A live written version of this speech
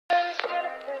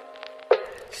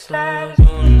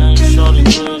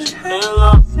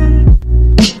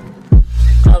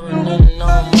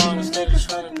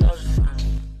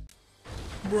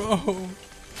Bro.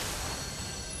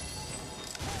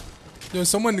 Yo,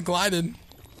 someone glided.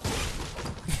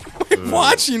 I'm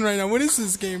watching right now. What is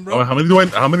this game, bro? Oh, how many do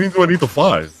I need to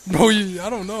fly? Bro, I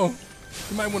don't know.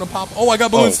 You might want to pop. Oh, I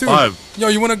got balloons too. 5. Yo,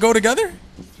 you want to go together?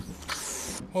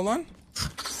 Hold on.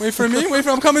 Wait for me. Wait for.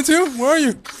 I'm coming too. Where are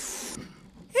you?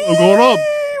 I'm going up.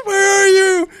 Where are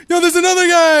you? Yo, there's another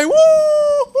guy.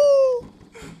 Woo!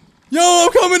 Yo,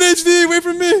 I'm coming, HD. Wait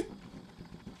for me.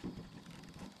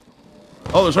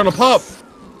 Oh, they're trying to pop.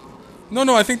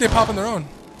 No, I think they pop on their own.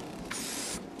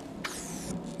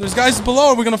 There's guys below.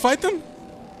 Are we gonna fight them?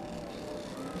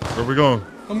 Where are we going?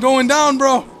 I'm going down,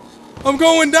 bro. I'm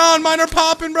going down. Mine are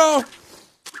popping, bro.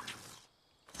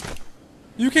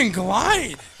 You can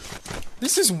glide.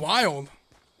 This is wild.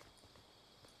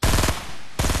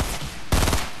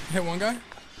 Hit one guy.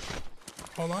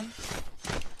 Hold on.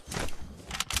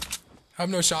 I have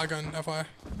no shotgun, FYI.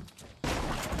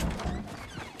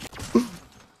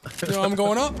 Yo, I'm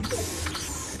going up.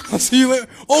 I'll see you later.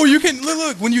 Oh, you can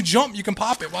look. When you jump, you can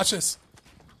pop it. Watch this.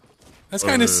 That's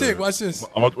kind of sick. Watch this.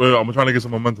 I'm trying to get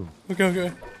some momentum.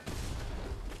 Okay.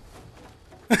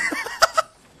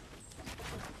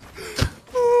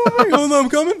 Oh, hold on, I'm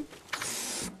coming.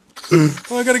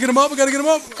 Oh, I gotta get him up.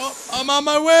 Oh, I'm on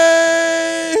my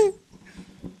way.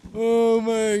 Oh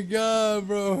my god,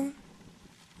 bro.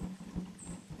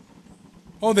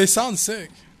 Oh, they sound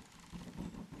sick.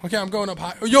 Okay, I'm going up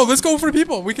high. Oh, yo, let's go for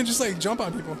people. We can just like jump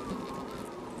on people.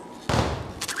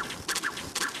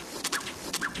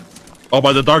 Oh,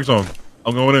 by the dark zone.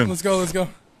 I'm going in. Let's go.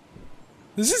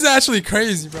 This is actually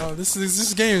crazy, bro.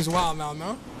 This game is wild now,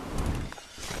 no?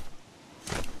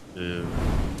 Yeah.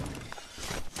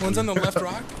 One's on the left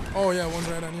rock. Oh yeah, one's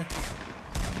right on you.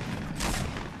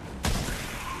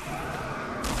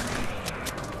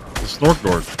 The snork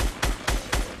door.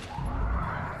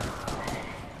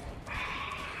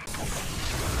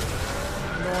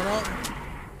 Going up.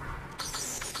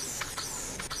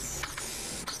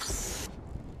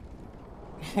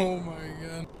 Oh my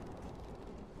god.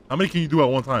 How many can you do at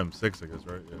one time? 6, I guess,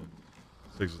 right? Yeah.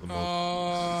 6 is the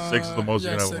most. 6 is the most you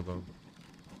can have at one time.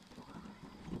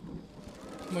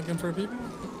 Looking for people?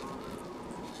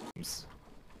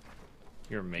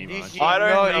 You're a meme. I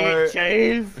don't know.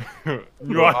 Chase.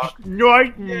 Not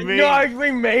me. Not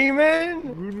me,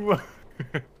 man.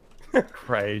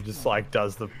 Cray just like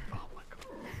does the.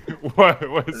 Oh my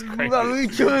What is crazy? Are you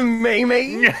doing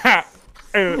me? Yeah.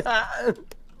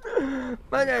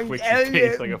 My name's Clicks his teeth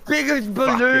Elliot, like a biggest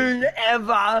balloon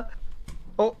ever.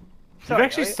 Oh, You've sorry,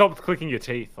 actually Elliot. stopped clicking your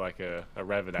teeth like a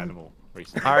rabid animal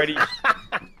recently. Already.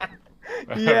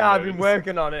 Yeah, I've been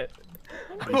working on it.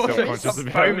 Are you self-conscious Stop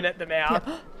about foaming it? at the mouth.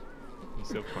 You're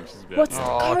self-conscious about What's it. the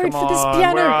Oh, code come for this on,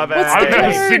 piano? where are they? What's I the haven't had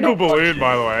a code? single balloon,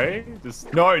 by the way.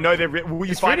 Just No, they're. Well,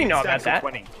 you It's find really it in not stacks about of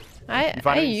that. 20. I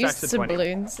find it in used stacks of some 20.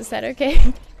 balloons. Is that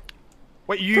okay?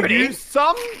 Wait, you Pretty. used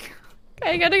some?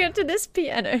 I gotta get to this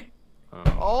piano.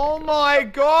 Oh my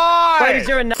god! Wait, is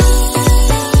there a